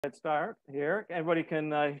Start here. Everybody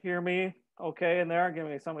can hear me okay in there? Give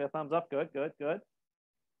me somebody a thumbs up. Good, good, good.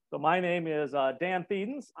 So my name is Dan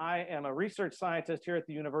Thiedens. I am a research scientist here at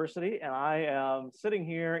the university, and I am sitting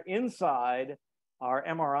here inside our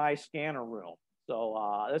MRI scanner room.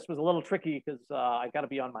 So this was a little tricky because I got to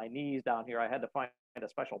be on my knees down here. I had to find a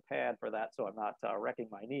special pad for that so I'm not wrecking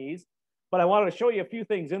my knees. But I wanted to show you a few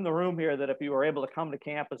things in the room here that if you were able to come to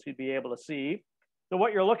campus, you'd be able to see. So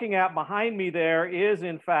what you're looking at behind me there is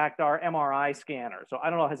in fact our MRI scanner. So I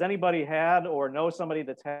don't know, has anybody had or know somebody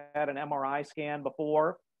that's had an MRI scan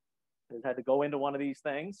before? Has had to go into one of these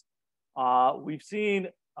things? We've seen,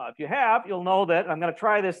 if you have, you'll know that I'm going to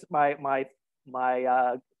try this. My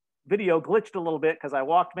video glitched a little bit because I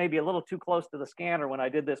walked maybe a little too close to the scanner when I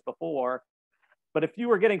did this before. But if you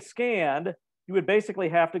were getting scanned, you would basically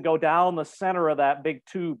have to go down the center of that big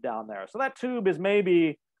tube down there. So that tube is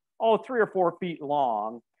maybe 3 or 4 feet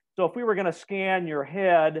long. So if we were going to scan your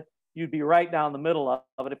head, you'd be right down the middle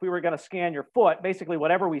of it. If we were going to scan your foot, basically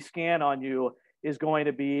whatever we scan on you is going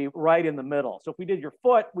to be right in the middle. So if we did your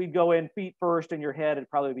foot, we'd go in feet first and your head would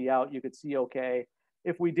probably be out. You could see okay.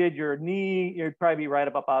 If we did your knee, you'd probably be right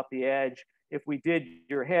up off the edge. If we did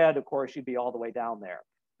your head, of course, you'd be all the way down there.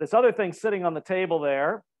 This other thing sitting on the table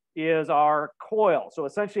there is our coil. So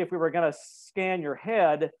essentially, if we were going to scan your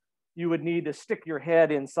head, you would need to stick your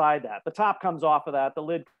head inside that. The top comes off of that, the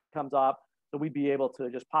lid comes off, so we'd be able to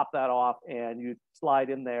just pop that off and you'd slide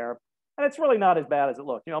in there. And it's really not as bad as it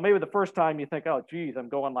looked. You know, maybe the first time you think, oh, geez, I'm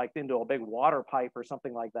going like into a big water pipe or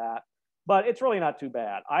something like that. But it's really not too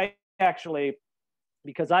bad. I actually,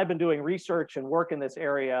 because I've been doing research and work in this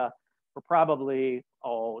area for probably,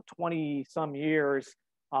 20 some years,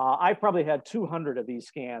 I probably had 200 of these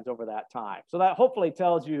scans over that time. So that hopefully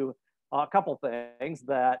tells you a couple things,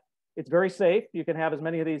 that it's very safe. You can have as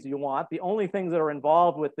many of these as you want. The only things that are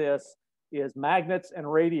involved with this is magnets and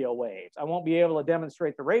radio waves. I won't be able to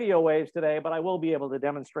demonstrate the radio waves today, but I will be able to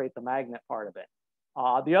demonstrate the magnet part of it.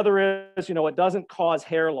 The other is, it doesn't cause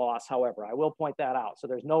hair loss, however. I will point that out. So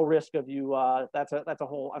there's no risk of you, that's a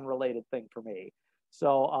whole unrelated thing for me.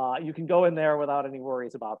 So you can go in there without any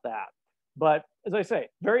worries about that. But as I say,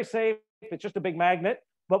 very safe. It's just a big magnet,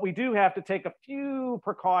 but we do have to take a few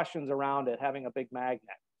precautions around it having a big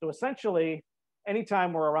magnet. So essentially,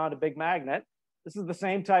 anytime we're around a big magnet, this is the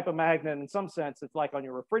same type of magnet in some sense. It's like on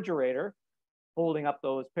your refrigerator, holding up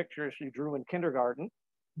those pictures you drew in kindergarten,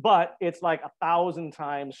 but it's like 1,000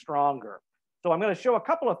 times stronger. So I'm going to show a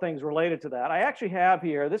couple of things related to that. I actually have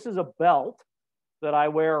here, this is a belt that I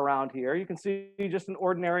wear around here. You can see just an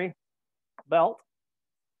ordinary belt.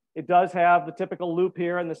 It does have the typical loop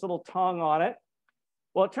here and this little tongue on it.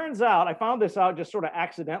 Well, it turns out, I found this out just sort of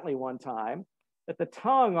accidentally one time, that the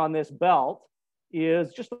tongue on this belt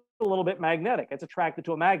is just a little bit magnetic. It's attracted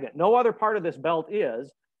to a magnet. No other part of this belt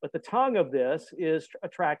is, but the tongue of this is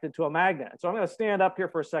attracted to a magnet. So I'm going to stand up here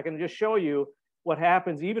for a second and just show you what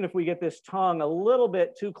happens even if we get this tongue a little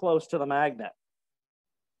bit too close to the magnet.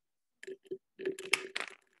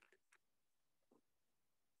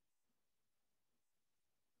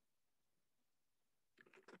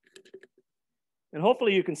 And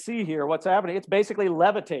hopefully you can see here what's happening. It's basically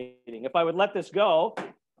levitating. If I would let this go,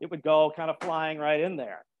 it would go kind of flying right in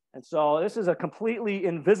there. And so this is a completely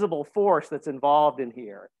invisible force that's involved in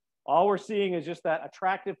here. All we're seeing is just that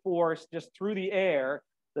attractive force just through the air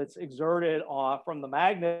that's exerted from the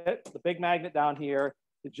magnet, the big magnet down here,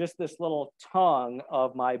 to just this little tongue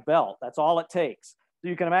of my belt. That's all it takes. So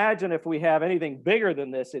you can imagine if we have anything bigger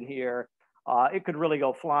than this in here, it could really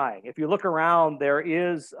go flying. If you look around,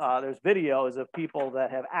 there's videos of people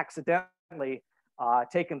that have accidentally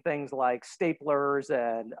taken things like staplers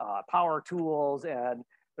and power tools, and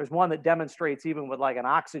there's one that demonstrates even with like an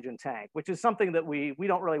oxygen tank, which is something that we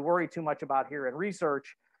don't really worry too much about here in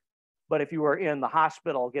research. But if you were in the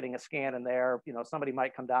hospital getting a scan in there, somebody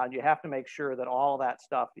might come down. You have to make sure that all that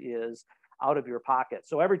stuff is out of your pocket.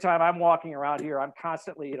 So every time I'm walking around here, I'm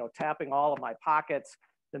constantly tapping all of my pockets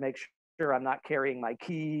to make sure I'm not carrying my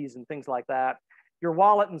keys and things like that. Your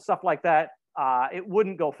wallet and stuff like that, it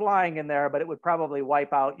wouldn't go flying in there, but it would probably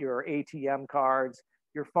wipe out your ATM cards,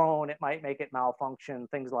 your phone, it might make it malfunction,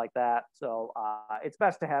 things like that. So it's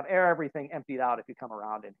best to have everything emptied out if you come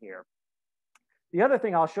around in here. The other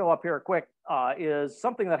thing I'll show up here quick is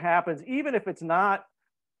something that happens even if it's not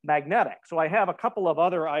magnetic. So I have a couple of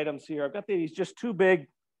other items here. I've got these just two big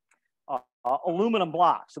aluminum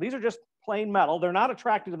blocks. So these are just plain metal. They're not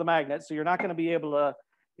attracted to the magnet, so you're not going to be able to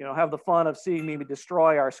have the fun of seeing me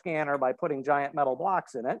destroy our scanner by putting giant metal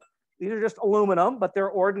blocks in it. These are just aluminum, but they're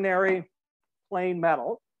ordinary plain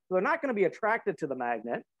metal. So they're not going to be attracted to the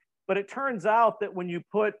magnet. But it turns out that when you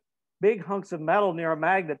put big hunks of metal near a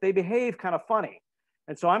magnet, they behave kind of funny.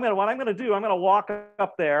 And so what I'm gonna do, I'm gonna walk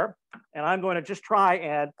up there and I'm going to just try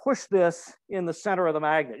and push this in the center of the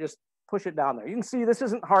magnet, just push it down there. You can see this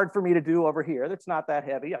isn't hard for me to do over here. That's not that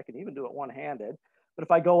heavy. I can even do it one-handed. But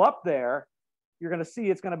if I go up there, you're gonna see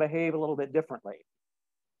it's gonna behave a little bit differently.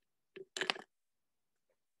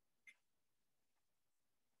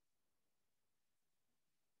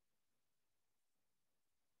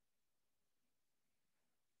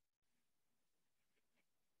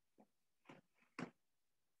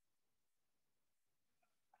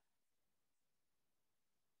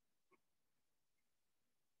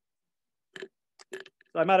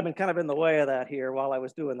 So I might have been kind of in the way of that here while I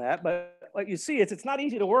was doing that. But what you see is it's not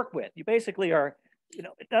easy to work with. You basically are,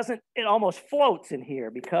 it almost floats in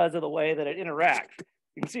here because of the way that it interacts.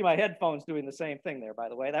 You can see my headphones doing the same thing there, by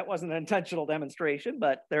the way. That wasn't an intentional demonstration,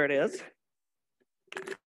 but there it is.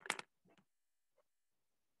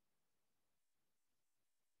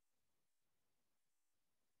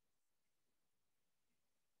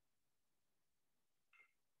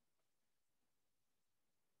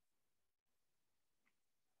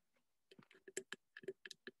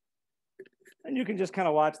 And you can just kind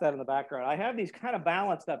of watch that in the background. I have these kind of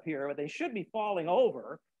balanced up here, but they should be falling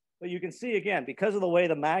over. But you can see again, because of the way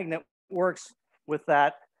the magnet works with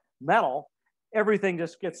that metal, everything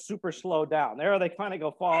just gets super slowed down. There they kind of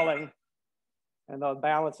go falling and the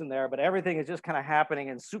balance in there, but everything is just kind of happening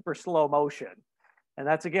in super slow motion. And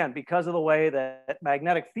that's again, because of the way that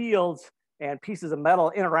magnetic fields and pieces of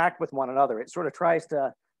metal interact with one another. It sort of tries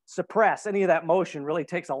to suppress any of that motion, really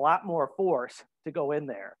takes a lot more force to go in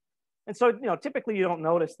there. And so, typically you don't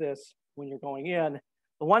notice this when you're going in.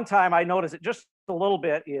 The one time I notice it just a little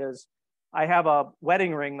bit is I have a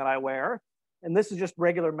wedding ring that I wear, and this is just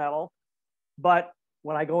regular metal. But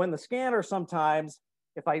when I go in the scanner sometimes,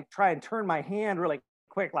 if I try and turn my hand really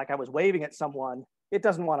quick, like I was waving at someone, it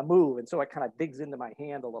doesn't want to move. And so it kind of digs into my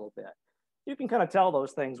hand a little bit. You can kind of tell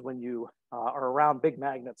those things when you are around big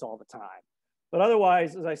magnets all the time. But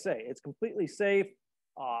otherwise, as I say, it's completely safe.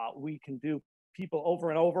 We can do people over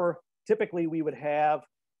and over. Typically, we would have,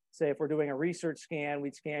 say, if we're doing a research scan,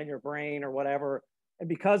 we'd scan your brain or whatever. And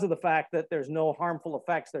because of the fact that there's no harmful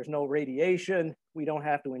effects, there's no radiation, we don't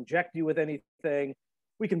have to inject you with anything,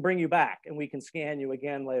 we can bring you back and we can scan you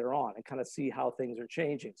again later on and kind of see how things are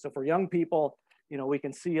changing. So for young people, we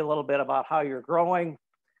can see a little bit about how you're growing.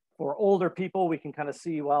 For older people, we can kind of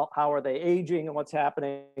see, well, how are they aging and what's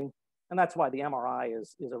happening? And that's why the MRI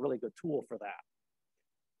is a really good tool for that.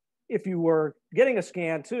 If you were getting a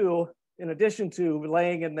scan too, in addition to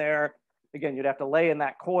laying in there, again, you'd have to lay in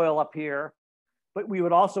that coil up here, but we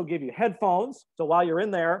would also give you headphones. So while you're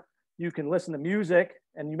in there, you can listen to music,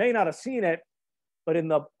 and you may not have seen it, but in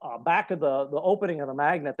the back of the opening of the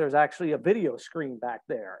magnet, there's actually a video screen back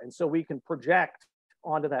there. And so we can project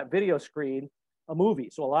onto that video screen a movie.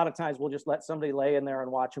 So a lot of times we'll just let somebody lay in there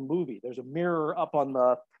and watch a movie. There's a mirror up on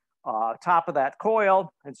the top of that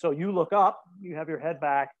coil. And so you look up, you have your head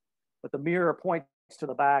back, but the mirror points to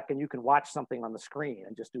the back and you can watch something on the screen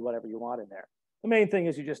and just do whatever you want in there. The main thing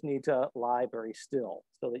is you just need to lie very still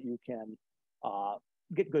so that you can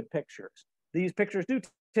get good pictures. These pictures do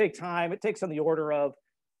take time. It takes on the order of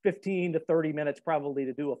 15 to 30 minutes probably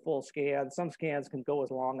to do a full scan. Some scans can go as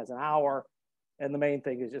long as an hour. And the main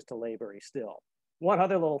thing is just to lay very still. One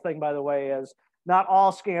other little thing, by the way, is not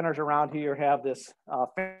all scanners around here have this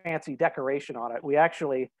fancy decoration on it. We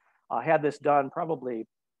actually had this done probably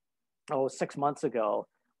 6 months ago.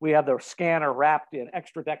 We have the scanner wrapped in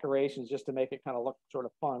extra decorations just to make it kind of look sort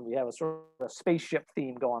of fun. We have a sort of spaceship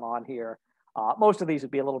theme going on here. Most of these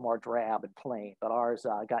would be a little more drab and plain, but ours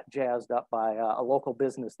got jazzed up by a local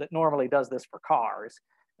business that normally does this for cars.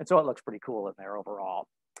 And so it looks pretty cool in there overall.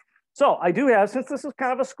 So I do have, since this is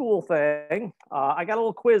kind of a school thing, I got a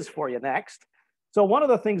little quiz for you next. So one of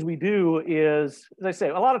the things we do is, as I say,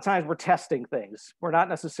 a lot of times we're testing things. We're not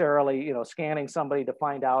necessarily, scanning somebody to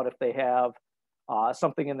find out if they have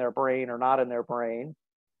something in their brain or not in their brain,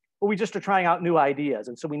 but we just are trying out new ideas.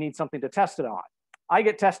 And so we need something to test it on. I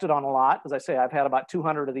get tested on a lot. As I say, I've had about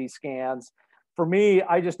 200 of these scans. For me,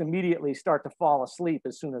 I just immediately start to fall asleep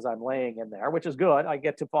as soon as I'm laying in there, which is good. I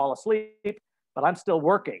get to fall asleep, but I'm still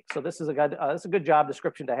working. So this is a good job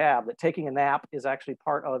description to have, that taking a nap is actually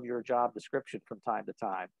part of your job description from time to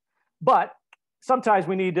time. But sometimes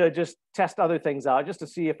we need to just test other things out just to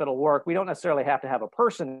see if it'll work. We don't necessarily have to have a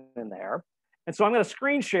person in there. And so I'm going to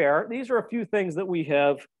screen share. These are a few things that we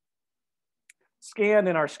have scanned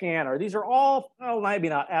in our scanner. These are all, well, maybe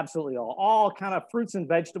not absolutely all kind of fruits and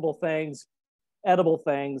vegetable things, edible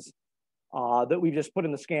things that we just put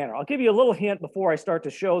in the scanner. I'll give you a little hint before I start to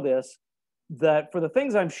show this. that for the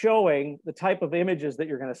things I'm showing, the type of images that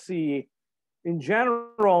you're going to see, in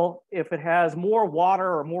general, if it has more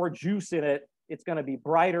water or more juice in it, it's going to be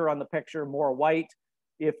brighter on the picture, more white.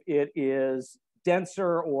 If it is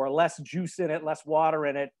denser or less juice in it, less water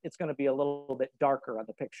in it, it's going to be a little bit darker on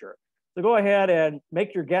the picture. So go ahead and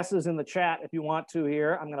make your guesses in the chat if you want to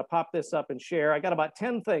here. I'm going to pop this up and share. I got about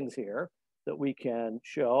 10 things here that we can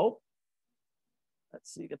show.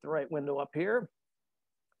 Let's see, get the right window up here.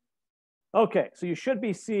 Okay, so you should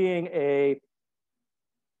be seeing a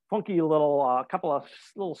funky little couple of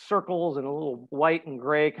little circles and a little white and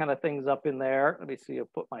gray kind of things up in there. Let me see, I'll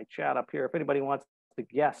put my chat up here if anybody wants to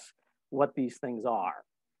guess what these things are.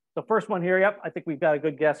 The first one here, yep, I think we've got a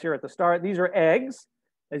good guess here at the start. These are eggs.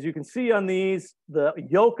 As you can see on these, the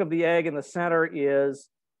yolk of the egg in the center is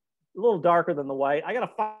a little darker than the white. I got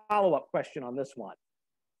a follow-up question on this one.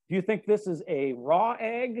 Do you think this is a raw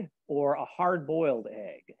egg or a hard-boiled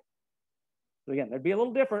egg? So again, there'd be a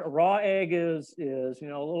little different. A raw egg is a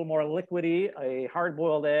little more liquidy. A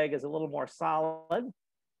hard-boiled egg is a little more solid.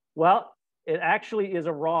 Well, it actually is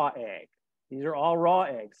a raw egg. These are all raw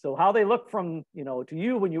eggs. So how they look from, to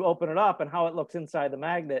you when you open it up and how it looks inside the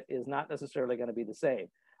magnet is not necessarily going to be the same.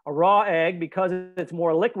 A raw egg, because it's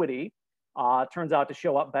more liquidy, turns out to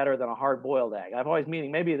show up better than a hard-boiled egg. I've always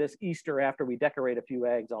meaning maybe this Easter after we decorate a few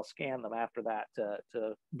eggs, I'll scan them after that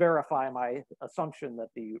to verify my assumption that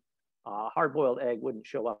the hard-boiled egg wouldn't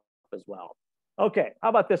show up as well. Okay, how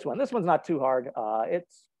about this one? This one's not too hard.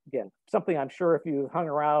 It's, again, something I'm sure if you hung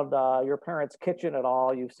around your parents' kitchen at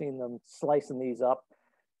all, you've seen them slicing these up.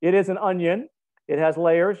 It is an onion. It has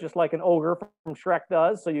layers, just like an ogre from Shrek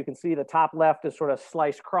does. So you can see the top left is sort of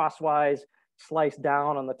sliced crosswise, sliced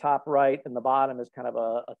down on the top right, and the bottom is kind of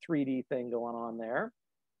a 3D thing going on there.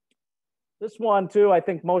 This one too, I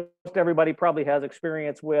think most everybody probably has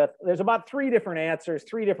experience with. There's about 3 different answers,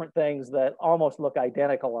 3 different things that almost look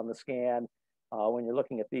identical on the scan when you're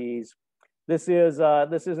looking at these. This is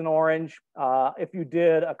an orange. If you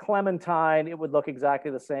did a clementine, it would look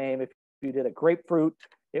exactly the same. If you did a grapefruit,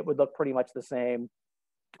 it would look pretty much the same.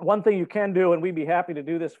 One thing you can do, and we'd be happy to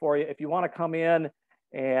do this for you, if you want to come in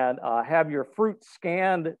and have your fruit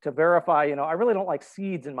scanned to verify, I really don't like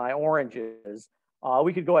seeds in my oranges.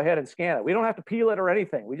 We could go ahead and scan it. We don't have to peel it or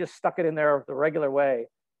anything. We just stuck it in there the regular way.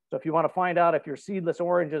 So if you want to find out if your seedless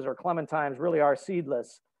oranges or clementines really are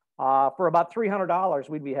seedless, for about $300,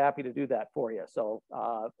 we'd be happy to do that for you. So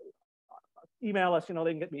email us, they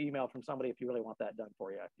can get me email from somebody if you really want that done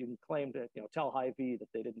for you. You can claim to, tell Hy-Vee that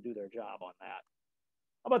they didn't do their job on that.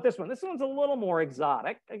 How about this one? This one's a little more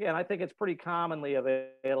exotic. Again, I think it's pretty commonly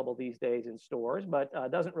available these days in stores, but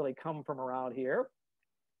doesn't really come from around here.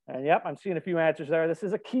 And yep, I'm seeing a few answers there. This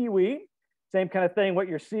is a kiwi. Same kind of thing. What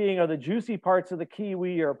you're seeing are the juicy parts of the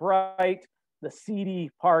kiwi are bright. The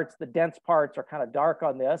seedy parts, the dense parts are kind of dark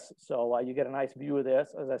on this. So you get a nice view of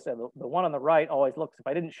this. As I said, the one on the right always looks, if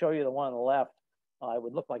I didn't show you the one on the left, it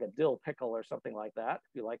would look like a dill pickle or something like that,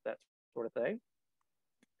 if you like that sort of thing.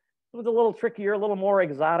 It was a little trickier, a little more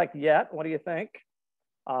exotic yet. What do you think?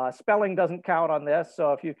 Spelling doesn't count on this.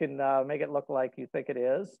 So if you can make it look like you think it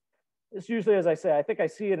is. It's usually, as I say, I think I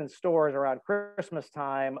see it in stores around Christmas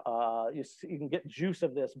time. You can get juice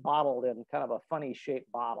of this bottled in kind of a funny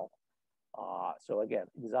shaped bottle. So again,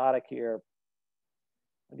 exotic here.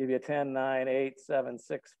 I'll give you a 10, 9, 8, 7,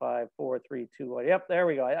 6, 5, 4, 3, 2, 1. Yep, there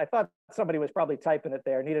we go. I thought somebody was probably typing it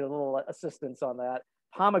there, needed a little assistance on that.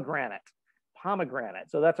 Pomegranate.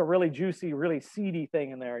 So that's a really juicy, really seedy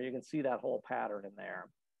thing in there. You can see that whole pattern in there.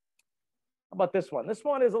 How about this one? This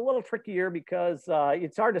one is a little trickier because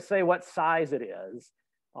it's hard to say what size it is.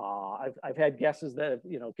 I've had guesses that,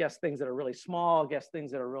 guess things that are really small, guess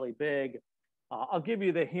things that are really big. I'll give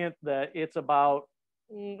you the hint that it's about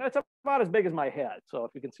as big as my head. So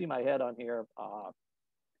if you can see my head on here,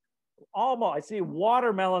 almost, I see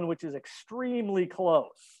watermelon, which is extremely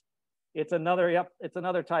close. It's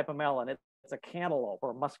another type of melon. It's a cantaloupe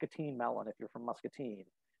or muscatine melon if you're from Muscatine.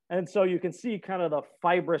 And so you can see kind of the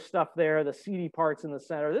fibrous stuff there, the seedy parts in the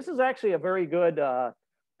center. This is actually a very good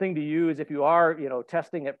thing to use if you are,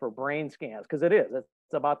 testing it for brain scans, because it is.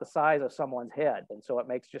 It's about the size of someone's head. And so it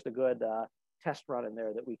makes just a good test run in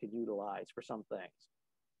there that we could utilize for some things.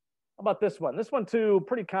 How about this one? This one too,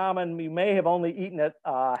 pretty common. You may have only eaten it,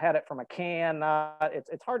 had it from a can.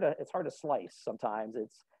 It's hard to slice sometimes.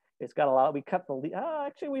 It's got a lot. We cut the leaves.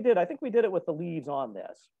 Actually, we did. I think we did it with the leaves on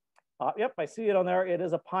this. Yep, I see it on there. It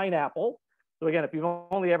is a pineapple. So again, if you've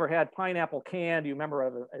only ever had pineapple canned, you remember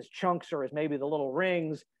it as chunks or as maybe the little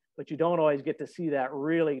rings, but you don't always get to see that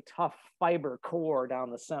really tough fiber core down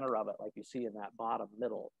the center of it like you see in that bottom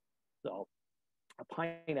middle. So a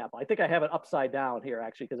pineapple. I think I have it upside down here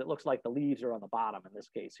actually, because it looks like the leaves are on the bottom in this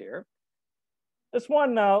case here. This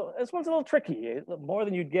one's a little tricky, more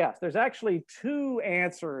than you'd guess. There's actually two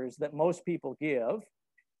answers that most people give.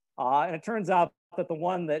 And it turns out that the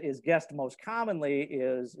one that is guessed most commonly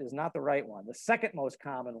is not the right one. The second most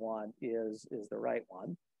common one is the right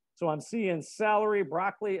one. So I'm seeing celery,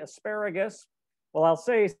 broccoli, asparagus. Well, I'll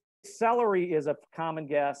say celery is a common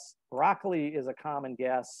guess. Broccoli is a common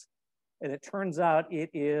guess. And it turns out it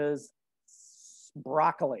is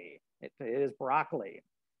broccoli. It is broccoli.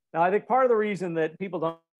 Now, I think part of the reason that people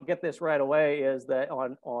don't get this right away is that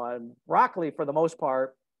on broccoli, for the most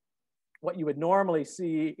part, what you would normally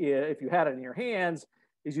see if you had it in your hands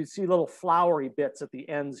is you'd see little floury bits at the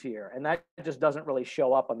ends here. And that just doesn't really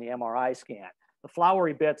show up on the MRI scan. The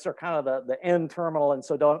floury bits are kind of the end terminal, and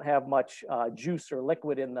so don't have much juice or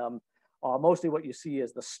liquid in them. Mostly what you see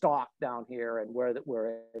is the stalk down here and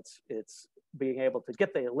where it's being able to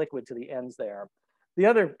get the liquid to the ends there. The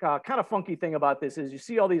other kind of funky thing about this is you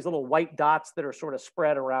see all these little white dots that are sort of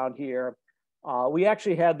spread around here. We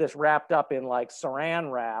actually had this wrapped up in like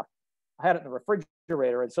saran wrap. I had it in the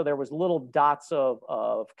refrigerator, and so there was little dots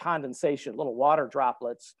of condensation, little water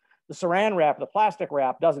droplets. The saran wrap, the plastic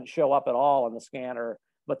wrap, doesn't show up at all on the scanner,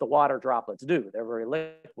 but the water droplets do. They're very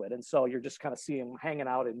liquid, and so you're just kind of seeing them hanging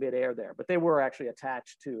out in midair there. But they were actually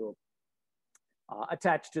attached to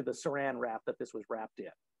the saran wrap that this was wrapped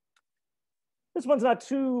in. This one's not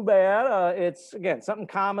too bad. It's, again, something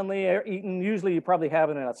commonly eaten. Usually you probably have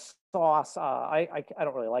it in a sauce. I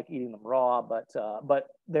don't really like eating them raw, but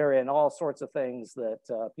they're in all sorts of things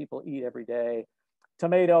that people eat every day.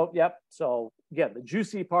 Tomato, yep. So again, the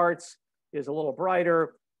juicy parts is a little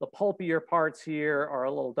brighter. The pulpier parts here are a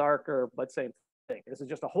little darker, but same thing. This is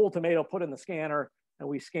just a whole tomato put in the scanner, and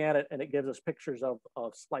we scan it, and it gives us pictures of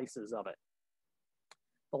slices of it.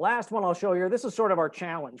 The last one I'll show you, this is sort of our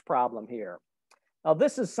challenge problem here. Now,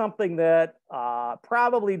 this is something that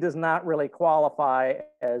probably does not really qualify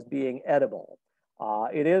as being edible.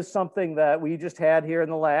 It is something that we just had here in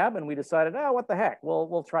the lab, and we decided, oh, what the heck,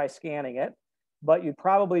 we'll try scanning it. But you'd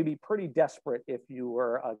probably be pretty desperate if you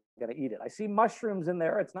were going to eat it. I see mushrooms in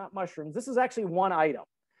there. It's not mushrooms. This is actually one item.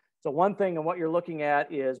 So one thing, and what you're looking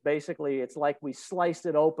at is basically, it's like we sliced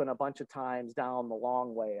it open a bunch of times down the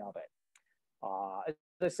long way of it. As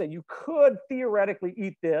I say, you could theoretically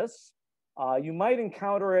eat this. You might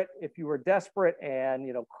encounter it if you were desperate and,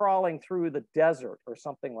 you know, crawling through the desert or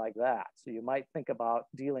something like that. So you might think about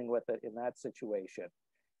dealing with it in that situation.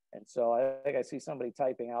 And so I think I see somebody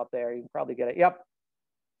typing out there. You can probably get it. Yep,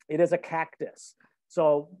 it is a cactus.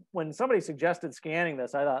 So when somebody suggested scanning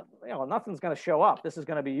this, I thought, you know, nothing's going to show up. This is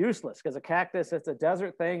going to be useless because a cactus, it's a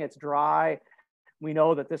desert thing. It's dry. We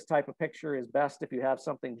know that this type of picture is best if you have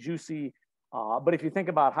something juicy. But if you think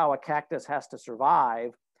about how a cactus has to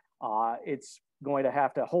survive, it's going to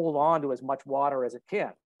have to hold on to as much water as it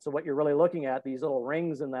can. So what you're really looking at, these little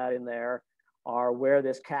rings in there, are where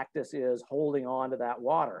this cactus is holding on to that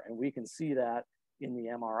water. And we can see that in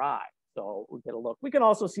the MRI. So we'll get a look. We can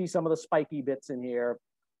also see some of the spiky bits in here.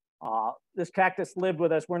 This cactus lived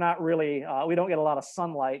with us. We're not really, we don't get a lot of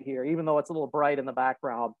sunlight here, even though it's a little bright in the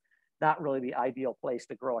background, not really the ideal place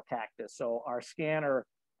to grow a cactus. So our scanner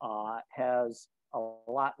has a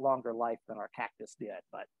lot longer life than our cactus did,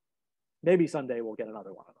 but maybe someday we'll get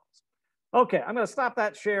another one of those. Okay, I'm going to stop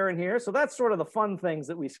that sharing here. So that's sort of the fun things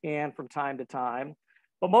that we scan from time to time.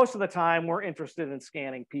 But most of the time, we're interested in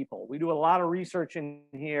scanning people. We do a lot of research in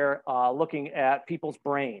here looking at people's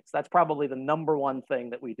brains. That's probably the #1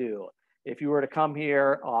 thing that we do. If you were to come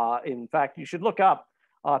here, in fact, you should look up,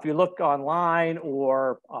 if you look online,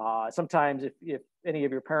 or sometimes if any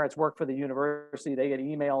of your parents work for the university, they get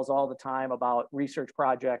emails all the time about research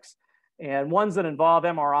projects. And ones that involve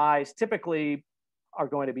MRIs typically are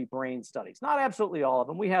going to be brain studies. Not absolutely all of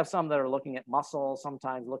them. We have some that are looking at muscles,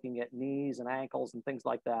 sometimes looking at knees and ankles and things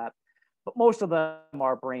like that. But most of them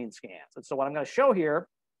are brain scans. And so what I'm going to show here,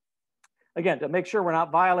 again, to make sure we're not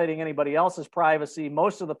violating anybody else's privacy,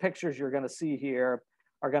 most of the pictures you're going to see here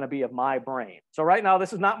are going to be of my brain. So right now,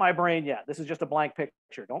 this is not my brain yet. This is just a blank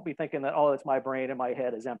picture. Don't be thinking that, oh, it's my brain and my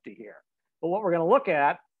head is empty here. But what we're going to look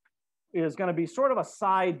at is going to be sort of a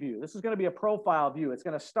side view. This is going to be a profile view. It's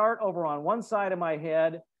going to start over on one side of my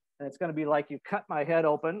head, and it's going to be like you cut my head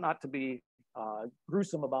open, not to be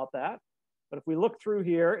gruesome about that. But if we look through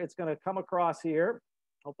here, it's going to come across here.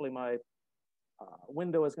 Hopefully my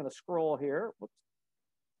window is going to scroll here. Whoops.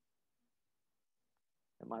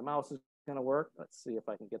 And my mouse is going to work. Let's see if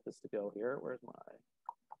I can get this to go here. Where's my,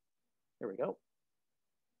 there we go.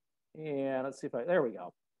 And let's see if there we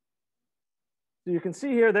go. So you can see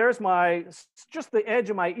here, there's just the edge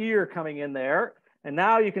of my ear coming in there. And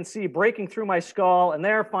now you can see breaking through my skull, and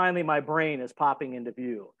there finally my brain is popping into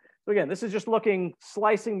view. So again, this is just looking,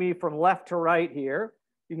 slicing me from left to right here.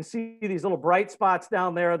 You can see these little bright spots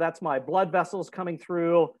down there. That's my blood vessels coming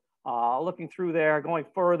through, looking through there, going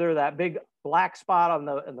further. That big black spot on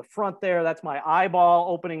in the front there, that's my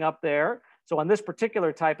eyeball opening up there. So on this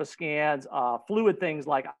particular type of scans, fluid things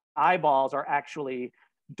like eyeballs are actually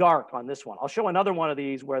dark on this one. I'll show another one of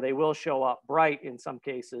these where they will show up bright in some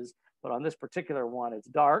cases, but on this particular one, it's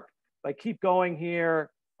dark. If I keep going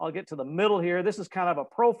here, I'll get to the middle here. This is kind of a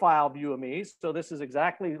profile view of me. So this is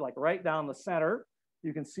exactly like right down the center.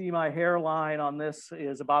 You can see my hairline on this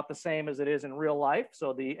is about the same as it is in real life.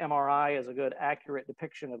 So the MRI is a good accurate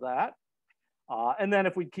depiction of that. And then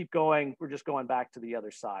if we keep going, we're just going back to the other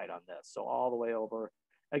side on this. So all the way over.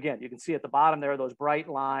 Again, you can see at the bottom there, those bright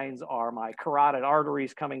lines are my carotid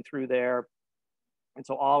arteries coming through there. And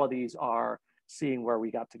so all of these are seeing where we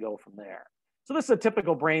got to go from there. So this is a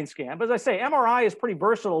typical brain scan. But as I say, MRI is pretty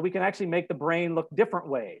versatile. We can actually make the brain look different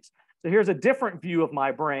ways. So here's a different view of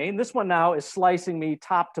my brain. This one now is slicing me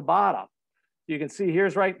top to bottom. You can see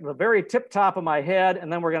here's right the very tip top of my head,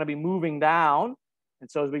 and then we're going to be moving down. And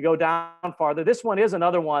so as we go down farther, this one is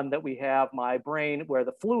another one that we have my brain where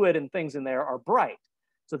the fluid and things in there are bright.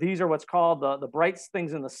 So these are what's called the bright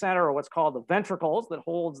things in the center, or what's called the ventricles that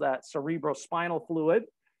holds that cerebrospinal fluid.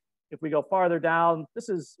 If we go farther down, this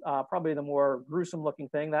is probably the more gruesome looking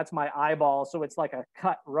thing. That's my eyeball. So it's like a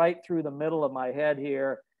cut right through the middle of my head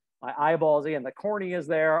here. My eyeballs, again, the corneas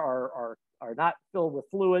there are not filled with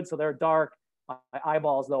fluid, so they're dark. My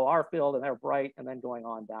eyeballs, though, are filled and they're bright, and then going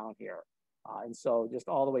on down here. And so just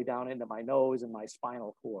all the way down into my nose and my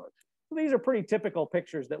spinal cord. So these are pretty typical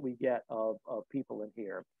pictures that we get of people in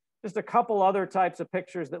here. Just a couple other types of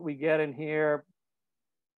pictures that we get in here.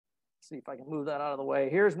 Let's see if I can move that out of the way.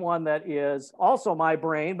 Here's one that is also my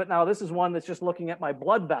brain, but now this is one that's just looking at my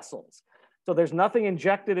blood vessels. So there's nothing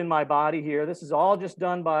injected in my body here. This is all just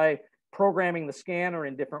done by programming the scanner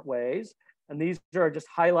in different ways. And these are just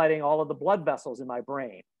highlighting all of the blood vessels in my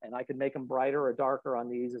brain. And I can make them brighter or darker on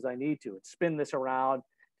these as I need to, and spin this around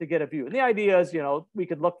to get a view. And the idea is, you know, we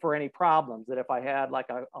could look for any problems, that if I had like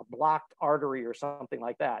a blocked artery or something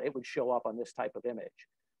like that, it would show up on this type of image.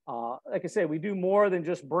 Like I say, we do more than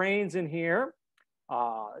just brains in here.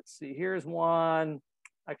 Let's see, here's one.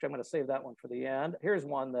 Actually, I'm going to save that one for the end. Here's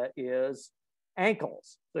one that is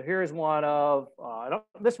ankles. So here's one of,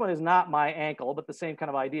 this one is not my ankle, but the same kind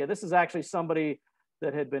of idea. This is actually somebody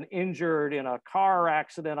that had been injured in a car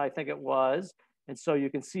accident, I think it was. And so you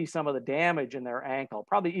can see some of the damage in their ankle.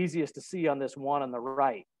 Probably easiest to see on this one on the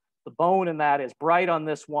right. The bone in that is bright on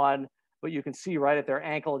this one, but you can see right at their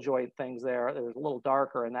ankle joint things there. There's a little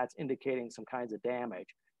darker, and that's indicating some kinds of damage.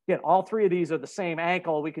 Again, all three of these are the same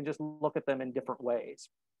ankle. We can just look at them in different ways.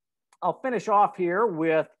 I'll finish off here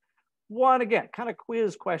with one, again, kind of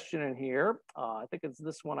quiz question in here. I think it's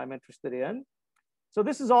this one I'm interested in. So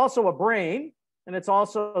this is also a brain, and it's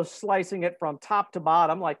also slicing it from top to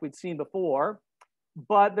bottom like we'd seen before.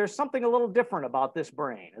 But there's something a little different about this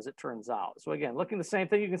brain, as it turns out. So again, looking the same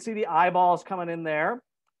thing, you can see the eyeballs coming in there.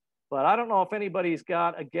 But I don't know if anybody's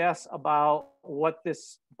got a guess about what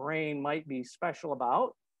this brain might be special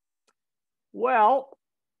about. Well,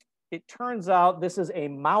 it turns out this is a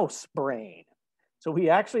mouse brain. So we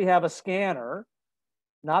actually have a scanner,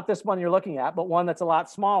 not this one you're looking at, but one that's a lot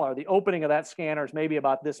smaller. The opening of that scanner is maybe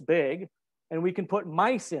about this big, and we can put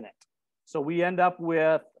mice in it. So we end up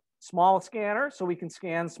with small scanner, so we can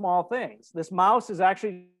scan small things. This mouse is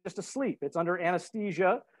actually just asleep. It's under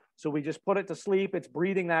anesthesia. So we just put it to sleep. It's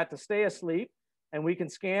breathing that to stay asleep. And we can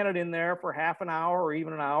scan it in there for half an hour or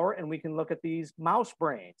even an hour, and we can look at these mouse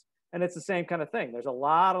brains. And it's the same kind of thing. There's a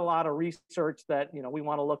lot of research that, you know, we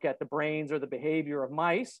want to look at the brains or the behavior of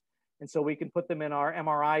mice. And so we can put them in our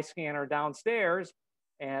MRI scanner downstairs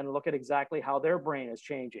and look at exactly how their brain is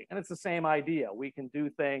changing. And it's the same idea. We can do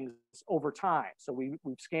things over time. So we've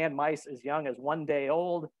scanned mice as young as 1 day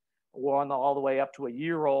old, or all the way up to a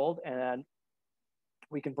year old. And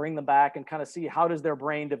we can bring them back and kind of see how does their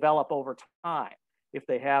brain develop over time. If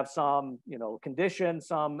they have some, you know, condition,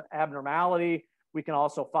 some abnormality, we can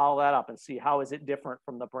also follow that up and see how is it different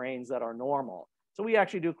from the brains that are normal. So we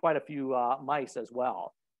actually do quite a few mice as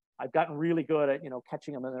well. I've gotten really good at, you know,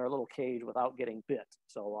 catching them in their little cage without getting bit.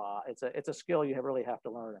 So it's a skill you really have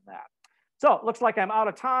to learn in that. So it looks like I'm out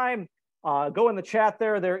of time. Go in the chat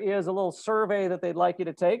there. There is a little survey that they'd like you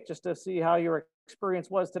to take just to see how your experience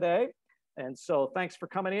was today. And so thanks for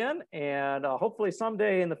coming in, and hopefully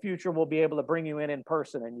someday in the future we'll be able to bring you in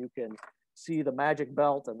person, and you can see the magic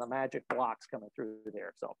belt and the magic blocks coming through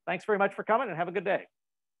there. So thanks very much for coming, and have a good day.